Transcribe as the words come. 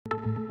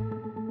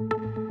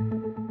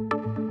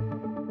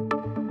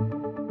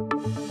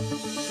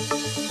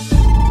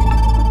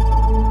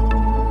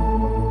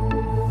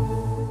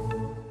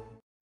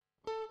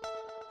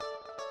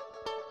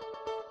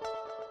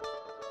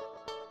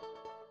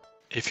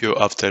If you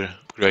after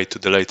upgrade to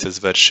the latest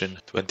version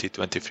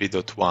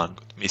 2023.1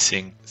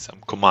 missing some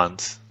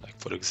commands, like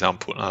for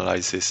example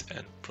analysis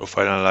and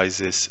profile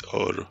analysis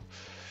or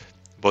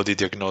body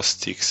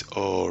diagnostics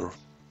or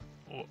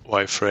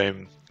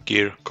wireframe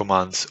gear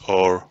commands,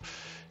 or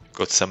you've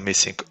got some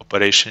missing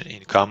operation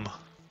income,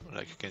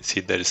 like you can see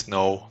there is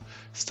no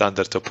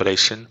standard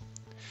operation,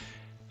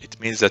 it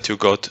means that you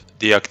got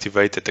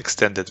deactivated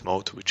extended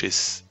mode, which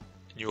is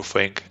a new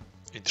thing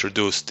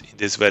introduced in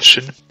this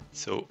version.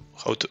 So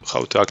how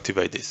to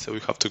activate this? So we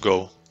have to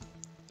go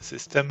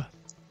system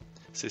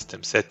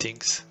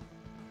settings,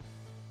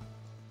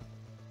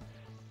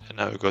 and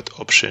now we got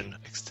option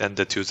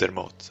extended user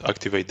mode. So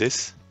activate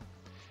this,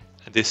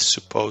 and this is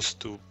supposed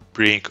to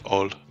bring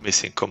all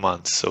missing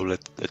commands. So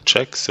let's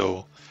check.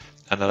 So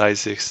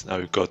analysis, now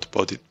we got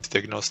body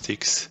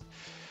diagnostics,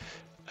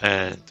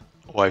 and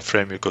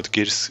wireframe you got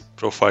gears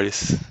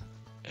profiles,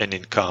 and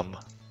income.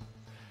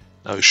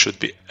 Now you should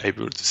be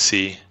able to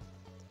see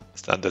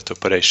standard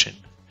operation.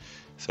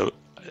 So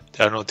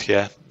they are not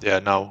here, they are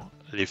now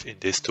live in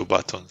these two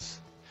buttons.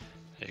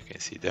 You can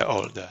see they're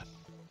all there.